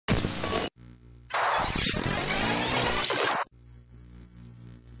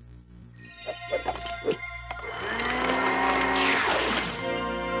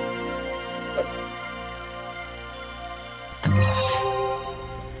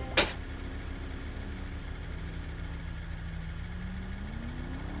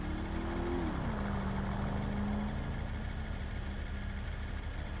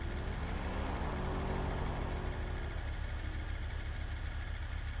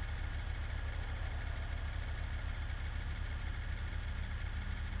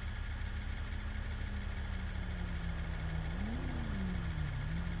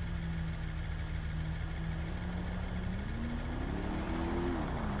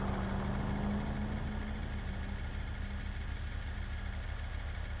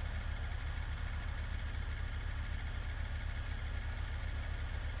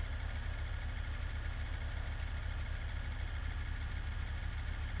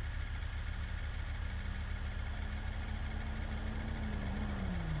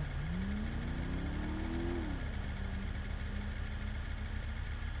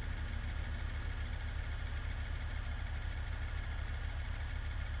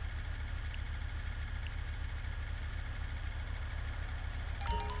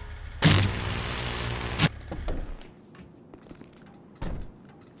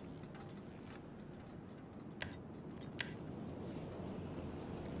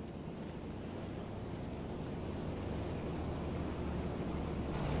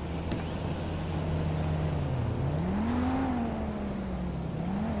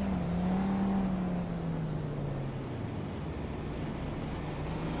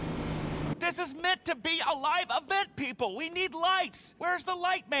This is meant to be a live event, people. We need lights. Where's the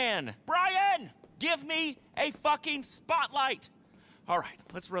light man? Brian, give me a fucking spotlight. All right,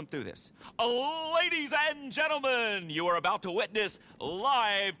 let's run through this. Ladies and gentlemen, you are about to witness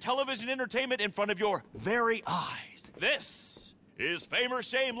live television entertainment in front of your very eyes. This is Fame or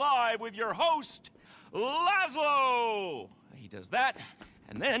Shame Live with your host, Laszlo. He does that,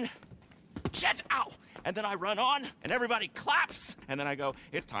 and then, shit, ow. And then I run on, and everybody claps, and then I go,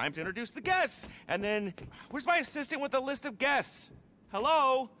 it's time to introduce the guests. And then, where's my assistant with the list of guests?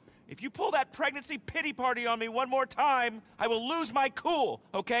 Hello? If you pull that pregnancy pity party on me one more time, I will lose my cool,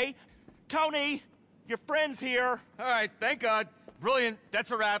 okay? Tony, your friend's here. All right, thank God. Brilliant,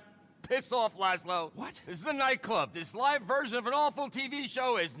 that's a wrap. Piss off, Laszlo. What? This is a nightclub. This live version of an awful TV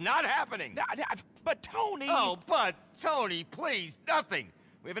show is not happening. But Tony... Oh, but, Tony, please, nothing.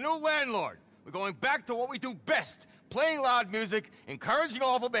 We have a new landlord. We're going back to what we do best. Playing loud music, encouraging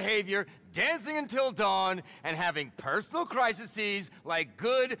awful behavior, dancing until dawn, and having personal crises like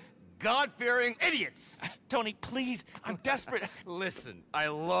good, God-fearing idiots. Tony, please, I'm desperate. Listen, I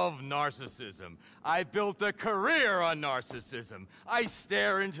love narcissism. I built a career on narcissism. I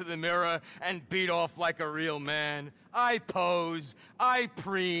stare into the mirror and beat off like a real man. I pose, I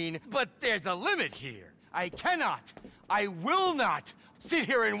preen, but there's a limit here. I cannot, I will not sit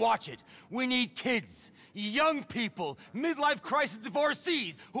here and watch it. We need kids, young people, midlife crisis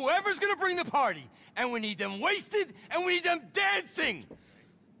divorcees, whoever's gonna bring the party. And we need them wasted, and we need them dancing.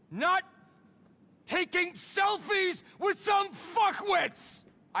 Not taking selfies with some fuckwits!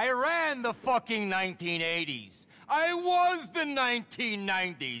 I ran the fucking 1980s. I was the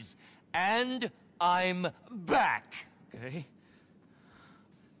 1990s. And I'm back. Okay.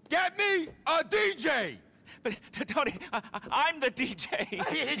 Get me a DJ! But, Tony, I'm the DJ.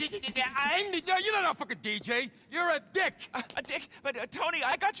 No, you're not a fucking DJ. You're a dick. A dick? But, Tony,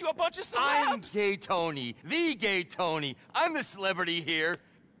 I got you a bunch of celebs. I'm Gay Tony. The Gay Tony. I'm the celebrity here.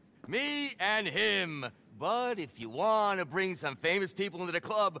 Me and him. But if you want to bring some famous people into the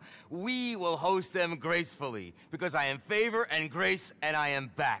club, we will host them gracefully. Because I am favor and grace, and I am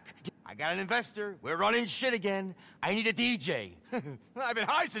back. I got an investor. We're running shit again. I need a DJ. I've been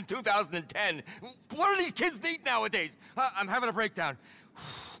high since 2010. What do these kids need nowadays? I'm having a breakdown.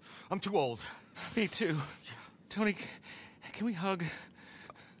 I'm too old. Me too. Tony, can we hug?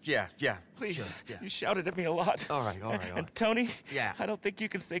 Yeah. Please. Sure, yeah. You shouted at me a lot. All right. And Tony? Yeah. I don't think you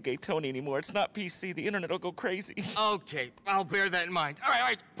can say Gay Tony anymore. It's not PC. The internet will go crazy. Okay, I'll bear that in mind. All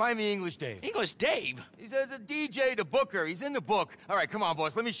right. Find me English Dave. English Dave? He's a DJ, the booker. He's in the book. All right, come on,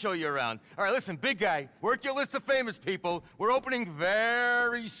 boss. Let me show you around. All right, listen, big guy. Work your list of famous people. We're opening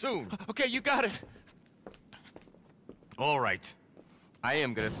very soon. Okay, you got it. All right. I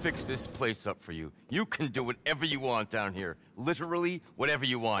am gonna fix this place up for you. You can do whatever you want down here. Literally, whatever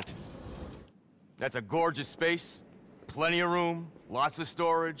you want. That's a gorgeous space. Plenty of room. Lots of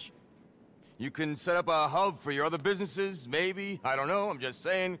storage. You can set up a hub for your other businesses, maybe. I don't know. I'm just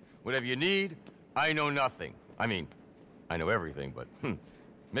saying. Whatever you need. I know nothing. I mean, I know everything, but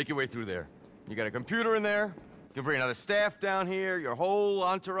make your way through there. You got a computer in there. You can bring another staff down here, your whole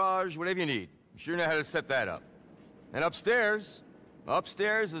entourage, whatever you need. I'm sure you know how to set that up. And upstairs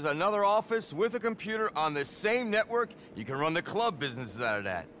is another office with a computer on the same network. You can run the club businesses out of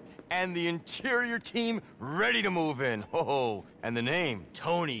that. And the interior team ready to move in. Oh, and the name,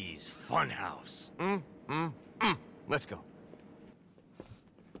 Tony's Funhouse. Let's go.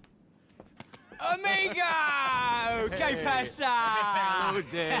 Amigo! Que pasa? Hello,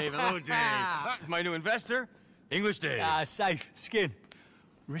 Dave. Hello, Dave. That's my new investor, English Dave. Safe skin.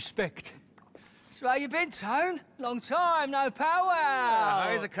 Respect. So how you been, Tone? Long time, no power.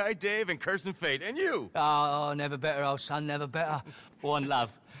 High as a kite, Dave, and cursing fate. And you? Oh, never better, old son, never better. One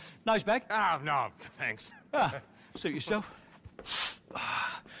love. Nose bag? Oh, no, thanks. Suit yourself.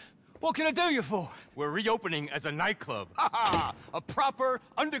 What can I do you for? We're reopening as a nightclub. A proper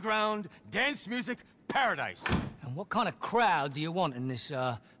underground dance music paradise. And what kind of crowd do you want in this,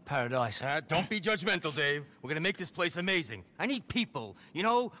 paradise? Don't be judgmental, Dave. We're gonna make this place amazing. I need people, you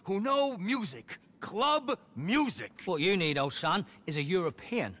know, who know music. Club music. What you need, old son, is a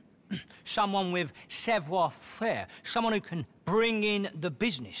European. Someone with savoir-faire. Someone who can bring in the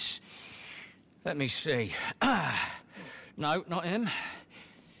business. Let me see. No, not him.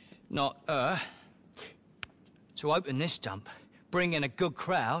 Not her. To open this dump, bring in a good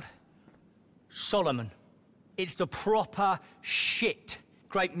crowd. Solomon. It's the proper shit.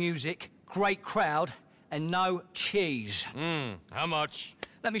 Great music, great crowd, and no cheese. How much?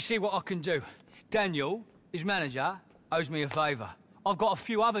 Let me see what I can do. Daniel, his manager, owes me a favour. I've got a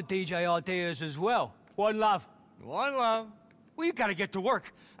few other DJ ideas as well. One love. One love. Well, you gotta get to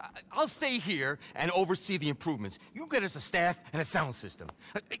work. I'll stay here and oversee the improvements. You get us a staff and a sound system.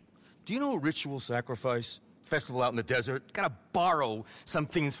 Do you know ritual sacrifice? Festival out in the desert? Gotta borrow some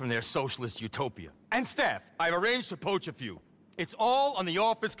things from their socialist utopia. And staff, I've arranged to poach a few. It's all on the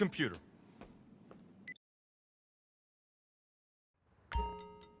office computer.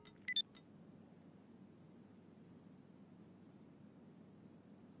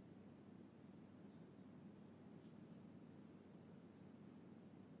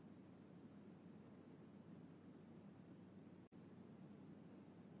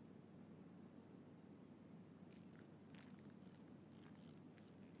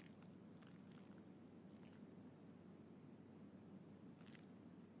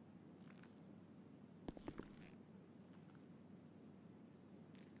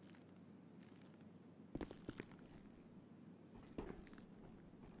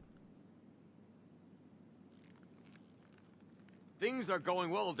 Things are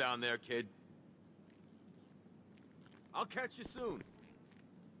going well down there, kid. I'll catch you soon.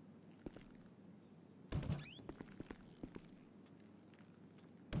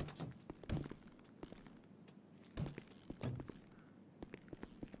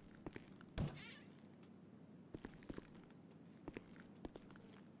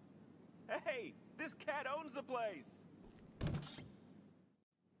 Hey, this cat owns the place.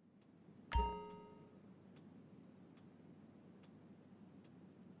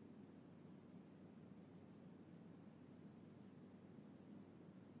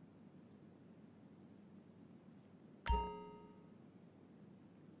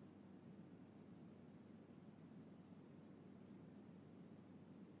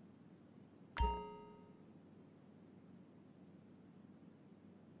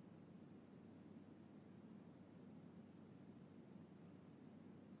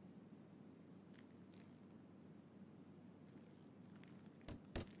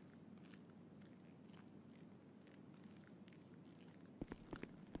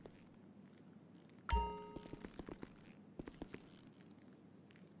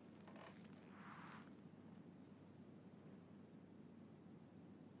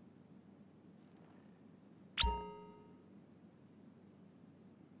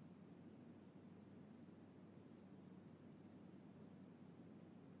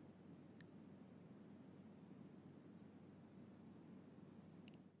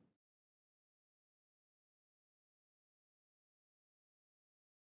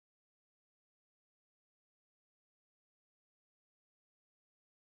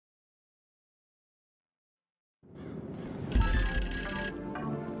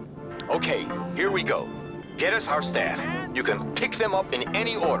 Okay, here we go. Get us our staff. You can pick them up in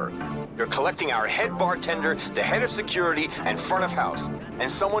any order. You're collecting our head bartender, the head of security, and front of house,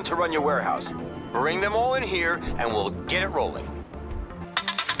 and someone to run your warehouse. Bring them all in here, and we'll get it rolling.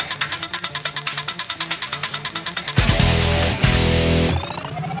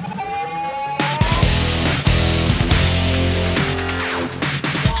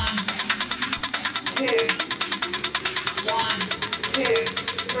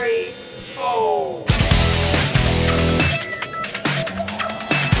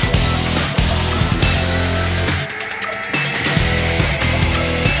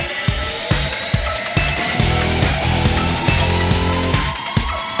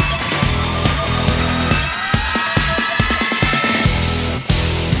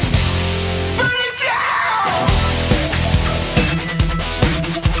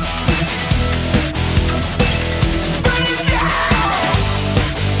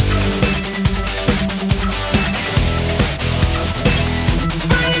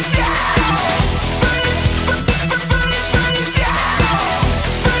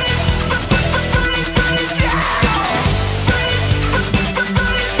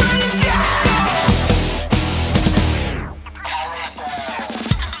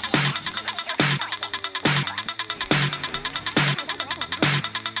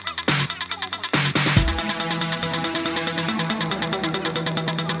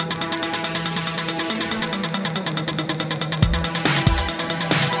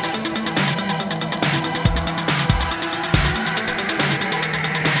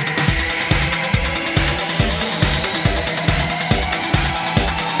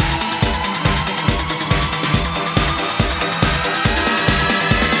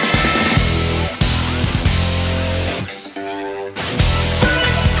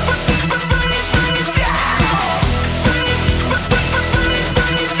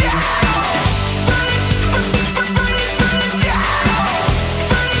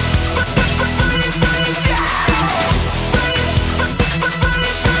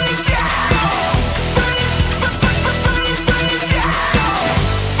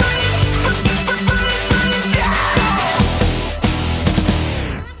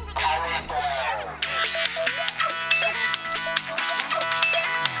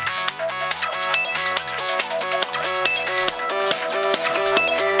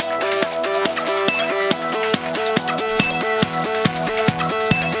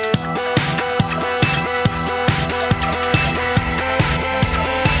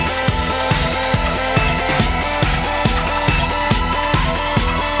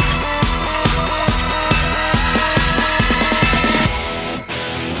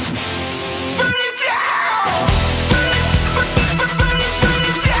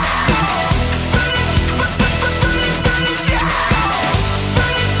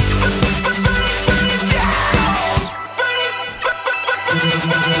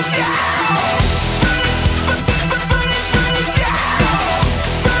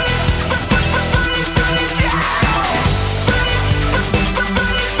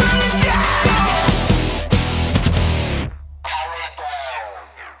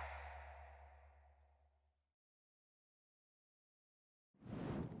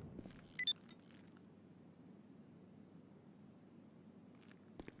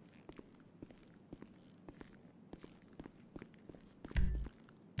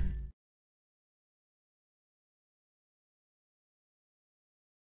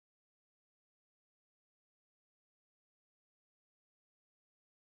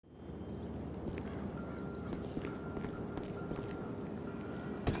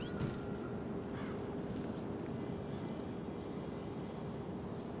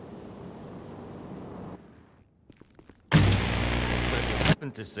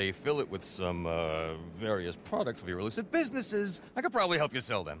 To say fill it with some various products of your illicit businesses, I could probably help you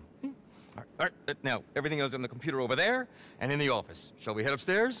sell them. All right, now, everything else on the computer over there and in the office. Shall we head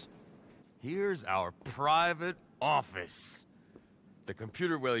upstairs? Here's our private office. The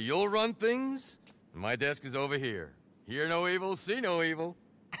computer where you'll run things, and my desk is over here. Hear no evil, see no evil.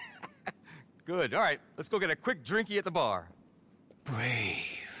 Good, all right, let's go get a quick drinky at the bar.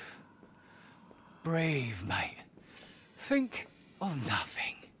 Brave. Brave, mate. Think of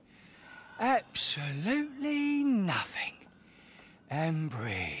nothing. Absolutely nothing. And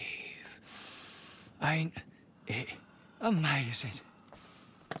brave. Ain't it amazing?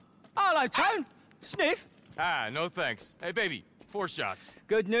 Hello, Tone. Sniff? Ah, no thanks. Hey, baby, 4 shots.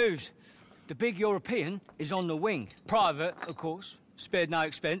 Good news. The big European is on the wing. Private, of course. Spared no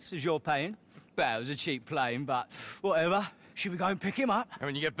expense, as you're paying. Well, it was a cheap plane, but whatever. Should we go and pick him up? And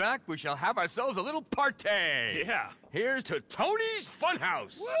when you get back, we shall have ourselves a little party. Yeah. Here's to Tony's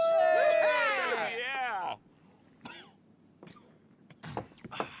Funhouse. Woo! Yeah.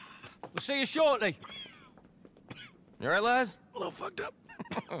 We'll see you shortly. You all right, lads? A little fucked up.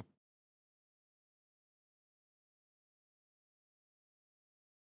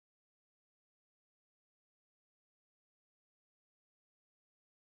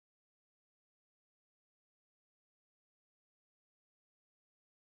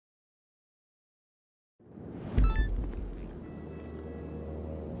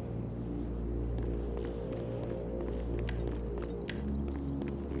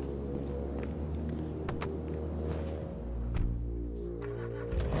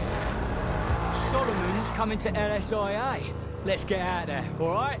 Solomon's coming to LSIA. Let's get out there, all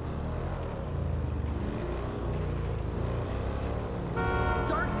right?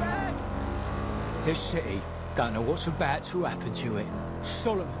 Dirtbag! This city don't know what's about to happen to it.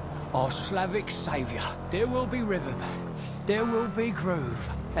 Solomon, our Slavic saviour. There will be rhythm, there will be groove,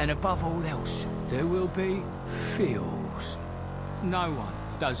 and above all else, there will be feels. No one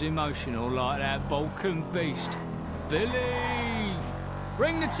does emotional like that Balkan beast. Believe!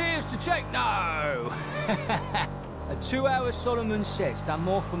 Bring the tears to techno! A 2-hour Solomon set's done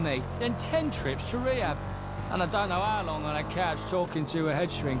more for me than 10 trips to rehab. And I don't know how long on a couch talking to a head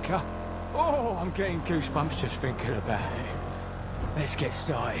shrinker. Oh, I'm getting goosebumps just thinking about it. Let's get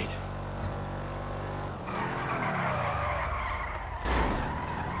started.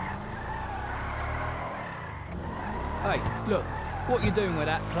 Hey, look, what you doing with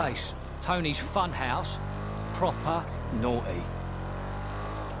that place? Tony's Funhouse? Proper naughty.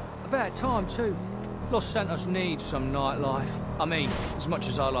 About time, too. Los Santos needs some nightlife. I mean, as much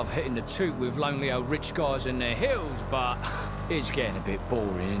as I love hitting the toot with lonely old rich guys in their hills, but it's getting a bit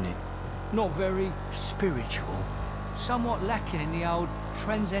boring, isn't it? Not very spiritual. Somewhat lacking in the old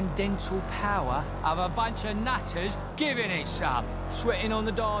transcendental power of a bunch of nutters giving it some. Sweating on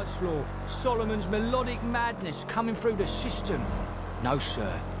the dance floor. Solomon's melodic madness coming through the system. No,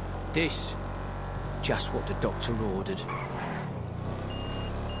 sir. This, just what the doctor ordered.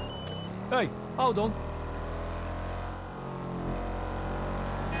 Hey, hold on.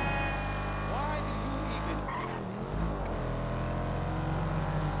 Why do you even...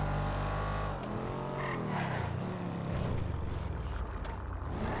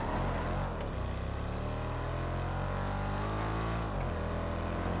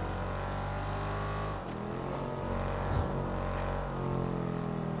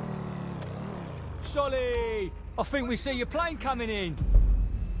 Solly! I think we see your plane coming in.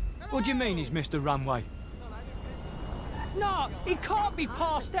 What do you mean he's missed the runway? No, he can't be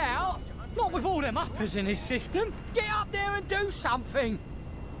passed out. Not with all them uppers in his system. Get up there and do something.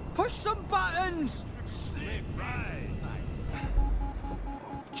 Push some buttons.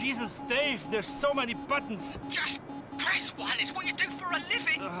 Jesus, Dave, there's so many buttons. Just press one. It's what you do for a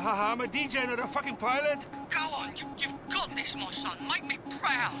living. I'm a DJ, not a fucking pilot. Go on, you've got got this, my son. Make me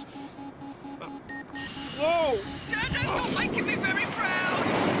proud. Whoa! That's not making me very proud.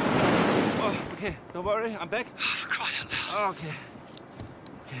 Oh, okay, don't worry, I'm back. Oh, for crying out loud. Oh, okay.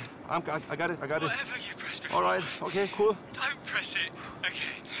 Okay, I got it. Whatever you press before. All right, okay, cool. Don't press it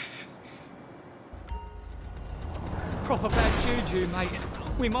again. Proper bad juju, mate.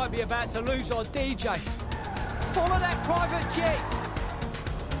 We might be about to lose our DJ. Follow that private jet.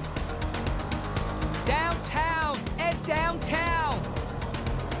 Downtown. Head downtown.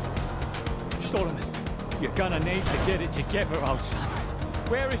 Solomon, you're gonna need to get it together, old son.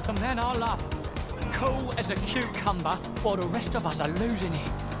 Where is the man I love? Cool as a cucumber, while the rest of us are losing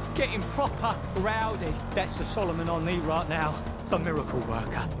it. Getting proper rowdy. That's the Solomon I need right now. The miracle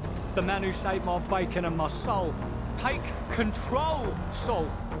worker. The man who saved my bacon and my soul. Take control,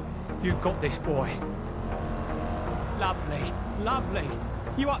 Saul. You got this, boy. Lovely, lovely.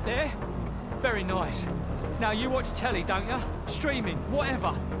 You up there? Very nice. Now you watch telly, don't you? Streaming,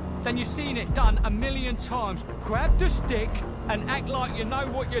 whatever. Then you've seen it done 1,000,000 times. Grab the stick and act like you know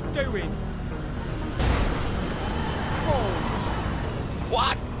what you're doing. Balls.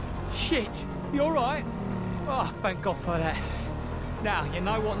 What? Shit. You all right? Oh, thank God for that. Now, you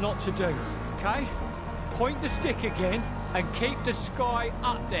know what not to do, okay? Point the stick again and keep the sky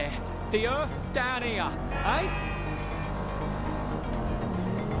up there. The earth down here, eh?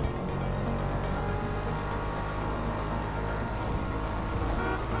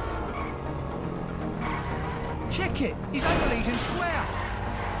 Check it. He's over Legion Square.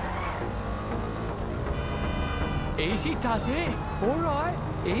 Easy does it. All right.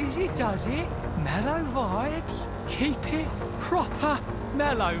 Easy does it. Mellow vibes. Keep it proper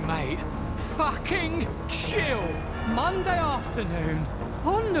mellow, mate. Fucking chill. Monday afternoon.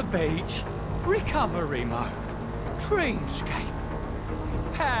 On the beach. Recovery mode. Dreamscape.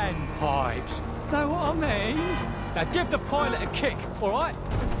 Panpipes. Know what I mean? Now give the pilot a kick, all right?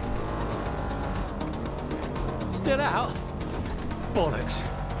 Still out? Bollocks.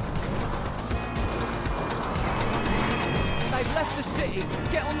 They've left the city.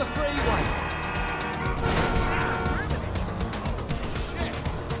 Get on the freeway.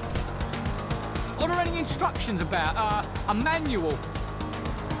 Are there any instructions about, a manual?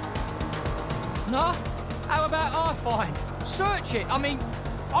 No? How about I find? Search it, I mean,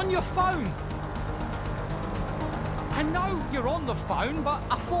 on your phone. I know you're on the phone, but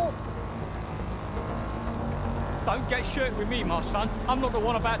I thought... Don't get shirty with me, my son. I'm not the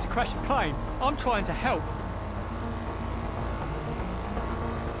one about to crash a plane. I'm trying to help.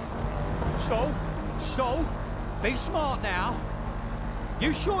 So, be smart now.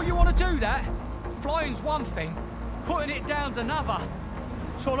 You sure you want to do that? Flying's one thing, putting it down's another.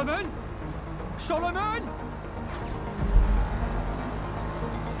 Solomon? Solomon?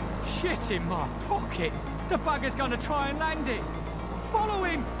 Shit in my pocket. The bugger's gonna try and land it. Follow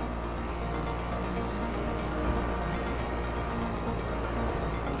him!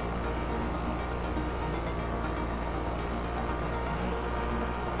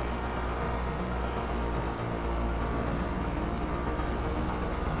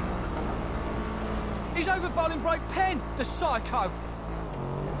 He's over Bolingbroke Pen, the psycho.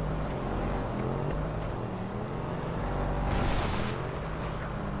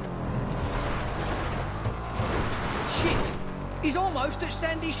 Shit! He's almost at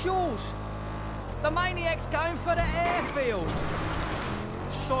Sandy Shores. The maniac's going for the airfield.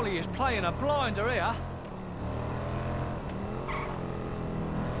 Solly is playing a blinder here.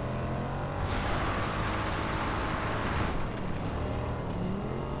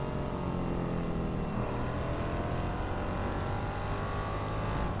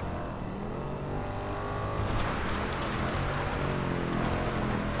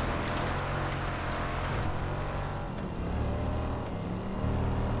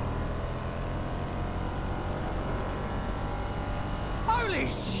 Holy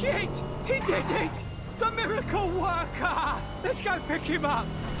shit! He did it! The miracle worker! Let's go pick him up.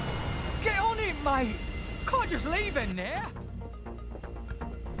 Get on it, mate. Can't just leave him there.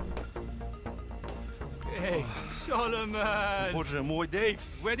 Hey, Solomon. Boże mój, Dave,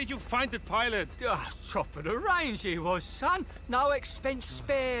 where did you find the pilot? Top of the range he was, son. No expense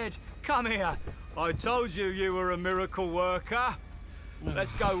spared. Come here. I told you you were a miracle worker.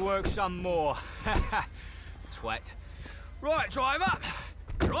 Let's go work some more. Twat. Right, driver.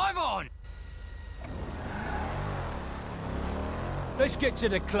 Drive on. Let's get to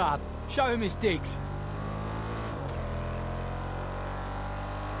the club. Show him his digs.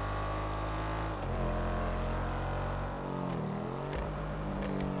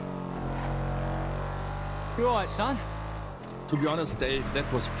 You all right, son? To be honest, Dave,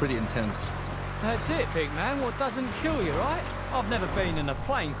 that was pretty intense. That's it, big man. What doesn't kill you, right? I've never been in a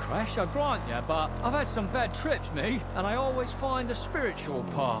plane crash, I grant you, but I've had some bad trips, me, and I always find the spiritual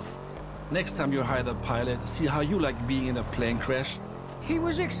path. Next time you hire the pilot, see how you like being in a plane crash. He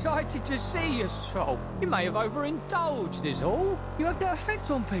was excited to see you, so you may have overindulged, is all. You have that effect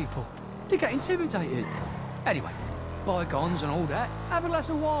on people. They get intimidated. Anyway, bygones and all that. Have a glass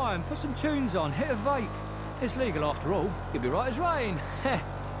of wine, put some tunes on, hit a vape. It's legal after all. You'll be right as rain.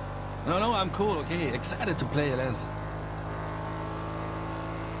 No, I'm cool, okay? Excited to play Les.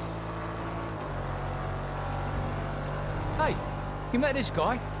 Hey, you met this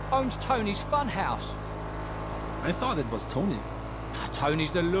guy? Owns Tony's Funhouse. I thought it was Tony.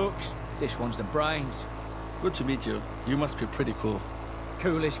 Tony's the looks. This one's the brains. Good to meet you. You must be pretty cool.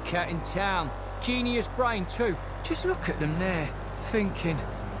 Coolest cat in town. Genius brain, too. Just look at them there, thinking.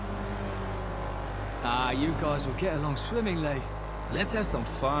 You guys will get along swimmingly. Let's have some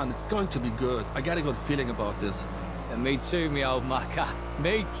fun. It's going to be good. I got a good feeling about this. And me too, me old mucker.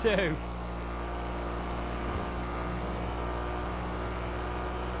 Me too.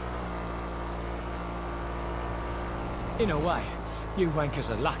 In a way, you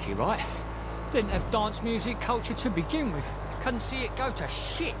wankers are lucky, right? Didn't have dance music culture to begin with. Couldn't see it go to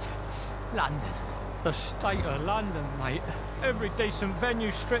shit. London. The state of London, mate. Every decent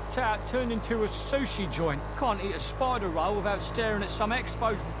venue stripped out, turned into a sushi joint. Can't eat a spider roll without staring at some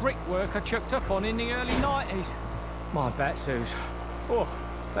exposed brickwork I chucked up on in the early 90s. My Batsus. Oh,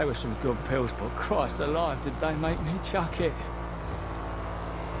 they were some good pills, but Christ alive, did they make me chuck it.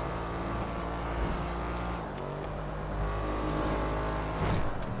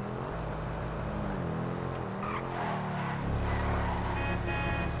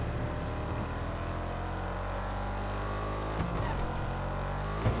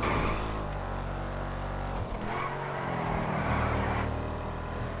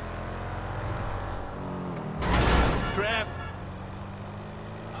 Trap!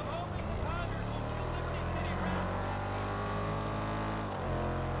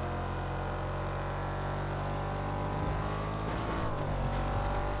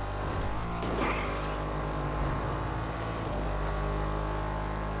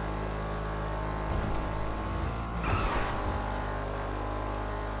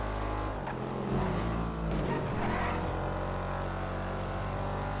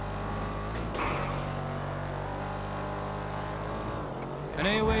 And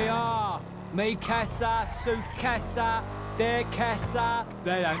here we are. Mi casa, su casa, their casa.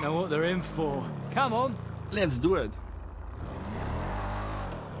 They don't know what they're in for. Come on. Let's do it.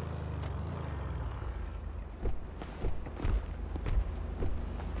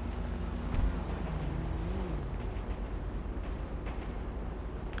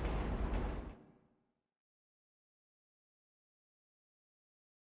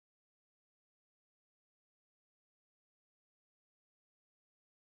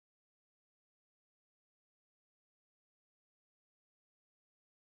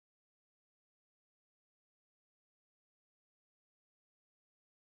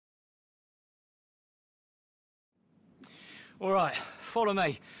 All right, follow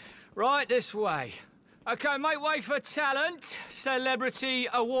me. Right this way. Okay, make way for talent. Celebrity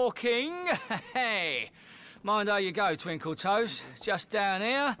a-walking. Hey. Mind how you go, Twinkle Toes. Just down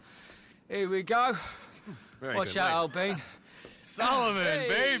here. Here we go. Watch out, old bean. Solomon, Hey.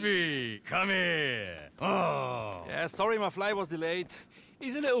 baby! Come here! Oh! Yeah, sorry my flight was delayed.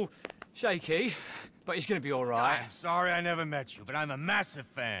 He's a little shaky, but he's gonna be all right. I'm sorry I never met you, but I'm a massive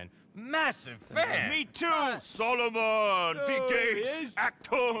fan. Massive fan! Me too, Solomon! Wie Oh, he geht's? is.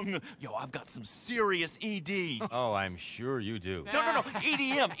 Achtung! Yo, I've got some serious ED. Oh, I'm sure you do. No,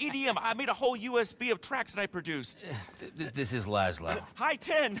 EDM. I made a whole USB of tracks that I produced. This is Laszlo. High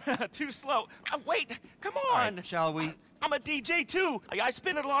 10, too slow. Wait, come on. Shall we? I'm a DJ too. I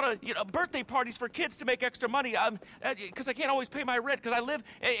spin at a lot of birthday parties for kids to make extra money. Because I can't always pay my rent because I live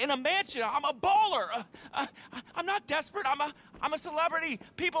in a mansion. I'm a baller. I'm not desperate. I'm a celebrity.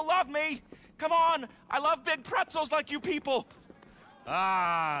 People love me. Come on. I love big pretzels like you people.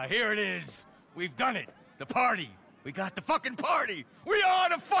 Ah, here it is. We've done it. The party. We got the fucking party. We are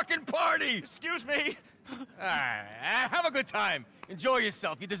the fucking party. Excuse me. Have a good time. Enjoy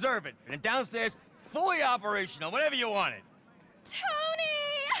yourself. You deserve it. And then downstairs, fully operational, whenever you want it.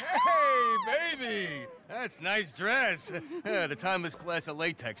 Tony! Hey, baby! That's a nice dress. The timeless class of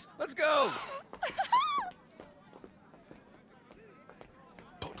latex. Let's go!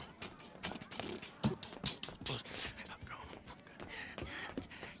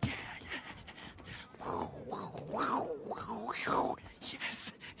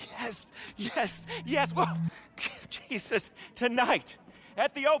 Yes. Whoa. Jesus, tonight,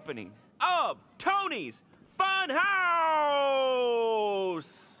 at the opening, of Tony's Funhouse!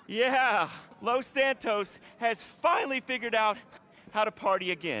 Yeah, Los Santos has finally figured out how to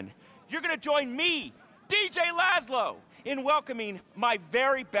party again. You're gonna join me, DJ Laszlo, in welcoming my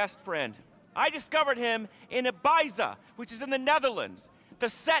very best friend. I discovered him in Ibiza, which is in the Netherlands. The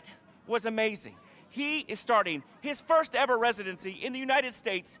set was amazing. He is starting his first ever residency in the United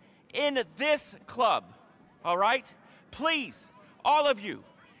States in this club, all right? Please, all of you,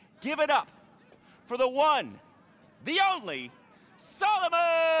 give it up for the one, the only,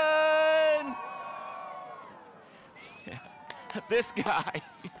 Solomon! This guy.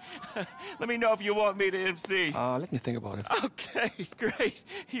 Let me know if you want me to MC. Let me think about it. Okay, great.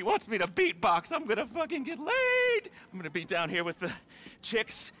 He wants me to beatbox. I'm gonna fucking get laid. I'm gonna be down here with the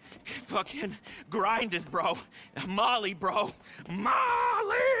chicks. Fucking grinding, bro. Molly, bro.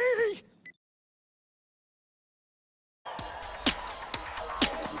 Molly!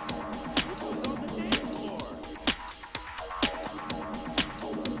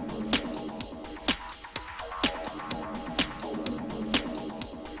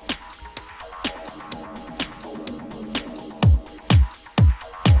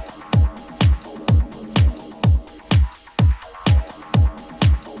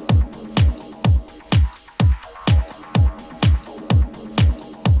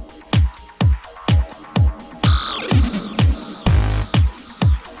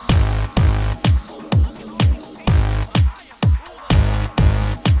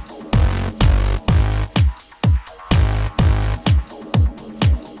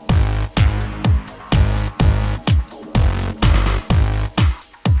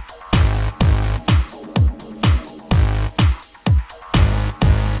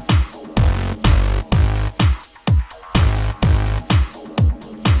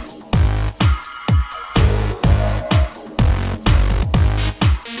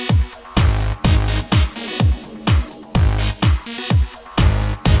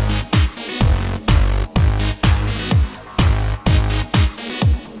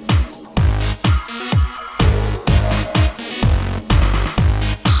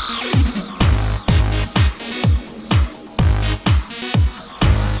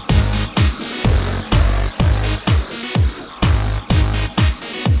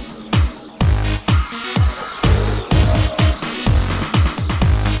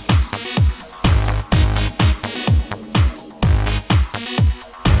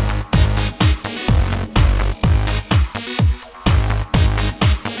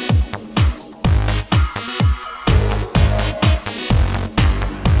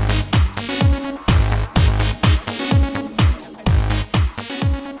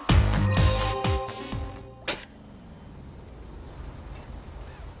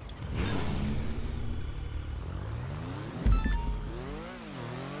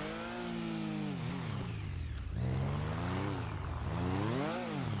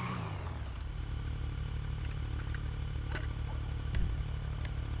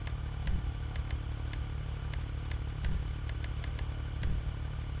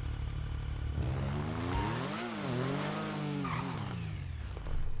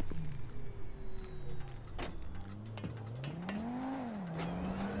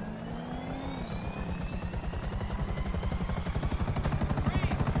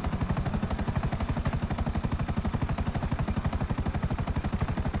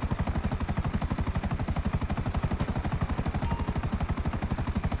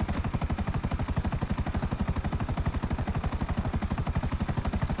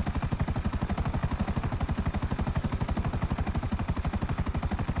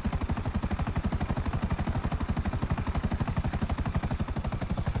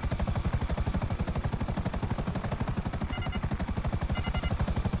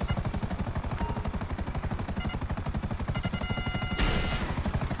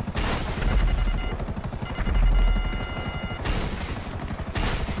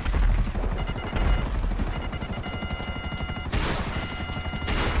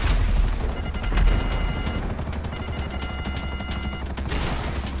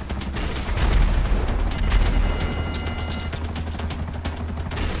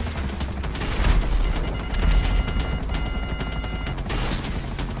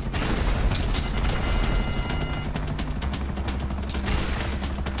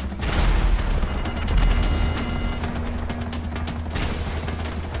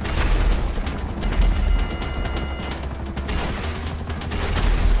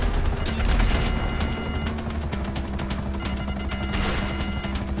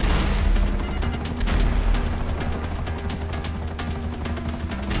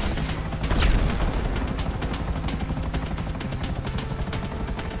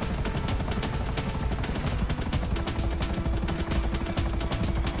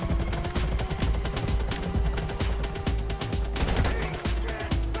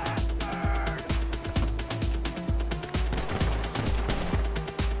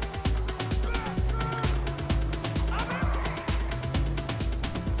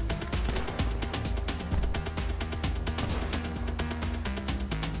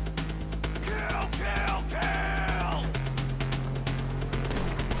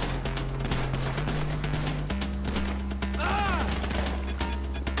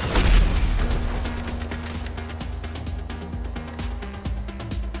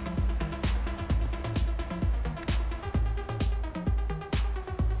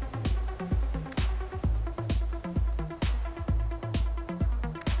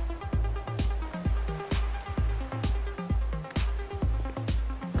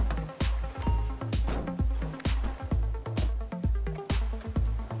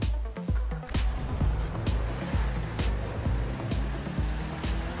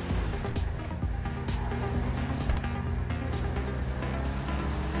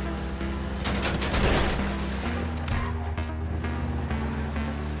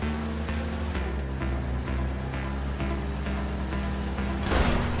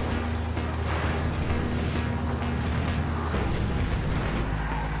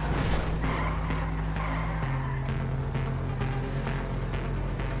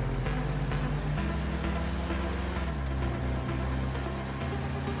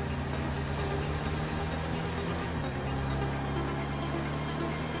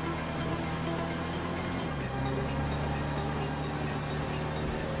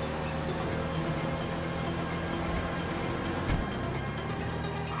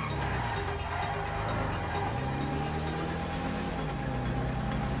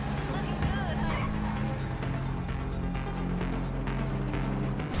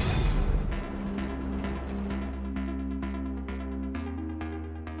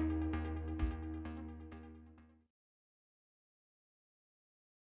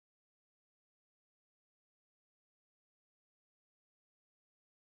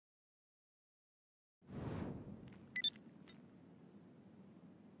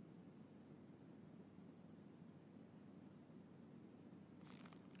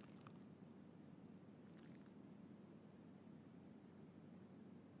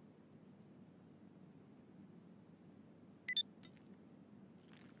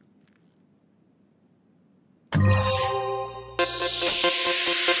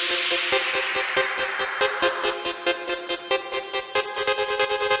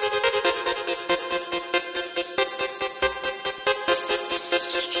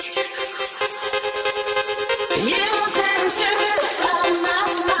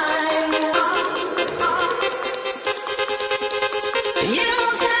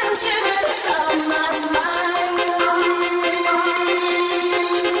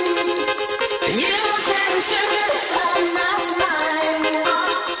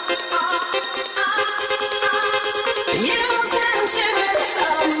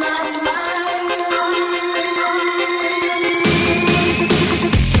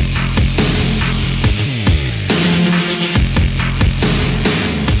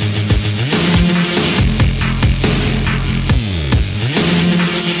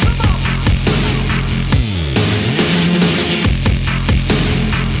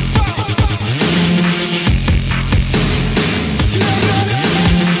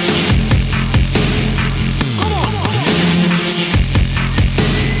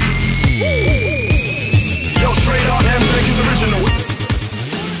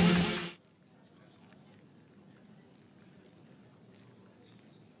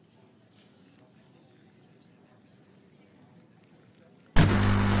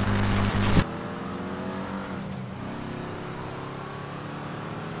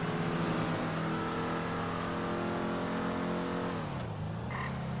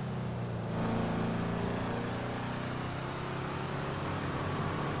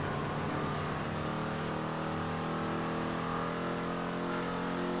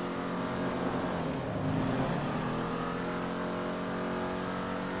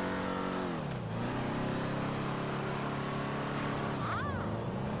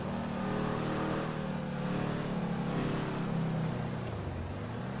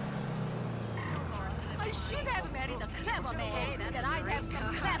 I should have married a clever man, then I'd have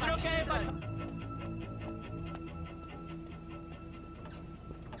some clever children.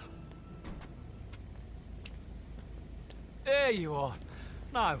 There you are.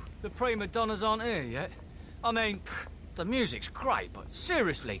 No, the prima donnas aren't here yet. I mean, the music's great, but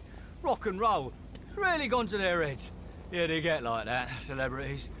seriously, rock and roll, it's really gone to their heads. Yeah, they get like that,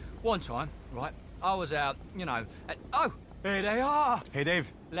 celebrities. One time, right, I was out, you know, and, oh, here they are. Hey, Dave.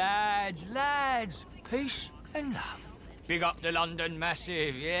 Lads, peace and love. Big up the London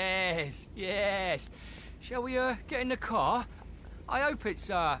Massive, yes, yes. Shall we, get in the car? I hope it's,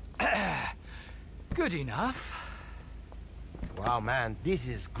 good enough. Wow, man, this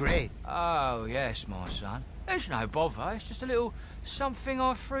is great. Oh, yes, my son. It's no bother, it's just a little something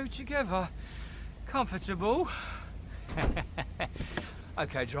I threw together. Comfortable.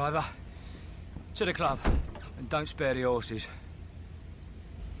 OK, driver. To the club. And don't spare the horses.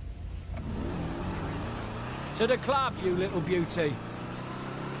 To the club, you little beauty.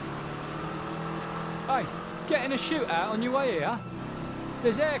 Hey, getting a shootout on your way here?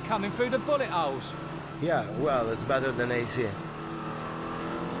 There's air coming through the bullet holes. Yeah, well, it's better than AC.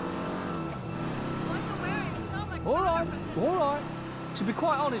 All right. To be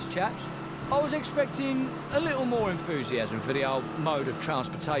quite honest, chaps, I was expecting a little more enthusiasm for the old mode of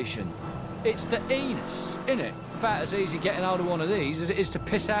transportation. It's the Enos, innit? About as easy getting hold of one of these as it is to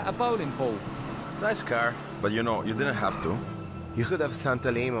piss out a bowling ball. It's a nice car, but you know, you didn't have to. You could have Santa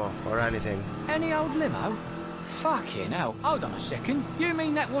Limo or anything. Any old limo? Fucking hell, hold on a second. You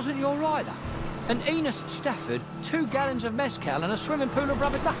mean that wasn't your rider? An Enos Stafford, 2 gallons of mezcal and a swimming pool of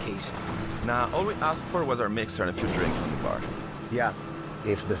rubber duckies? Nah, all we asked for was our mixer and a few drinks from the bar. Yeah,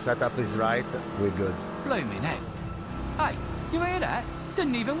 if the setup is right, we're good. Blooming heck. Hey, you hear that?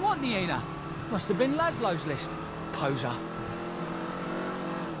 Didn't even want the Ena. Must have been Laszlo's list. Poser.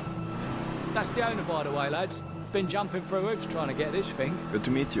 That's the owner, by the way, lads. Been jumping through hoops trying to get this thing. Good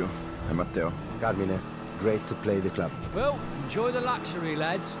to meet you. I'm Matteo. Carmine, great to play the club. Well, enjoy the luxury,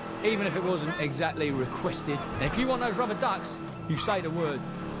 lads. Even if it wasn't exactly requested. And if you want those rubber ducks, you say the word.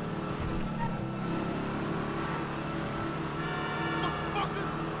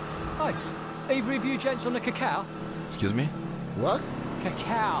 Hey, either of you gents on the cacao? Excuse me? What?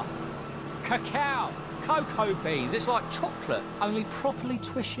 Cacao. Cacao. Cocoa beans. It's like chocolate, only properly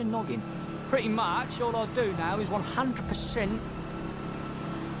twist your noggin. Pretty much all I'll do now is 100%.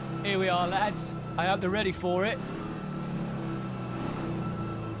 Here we are, lads. I hope they're ready for it.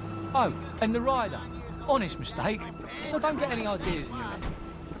 Oh, and the rider. Honest mistake. So don't get any ideas in your head.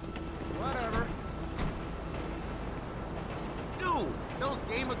 Whatever. Dude, those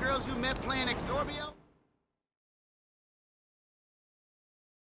gamer girls you met playing Exorbio?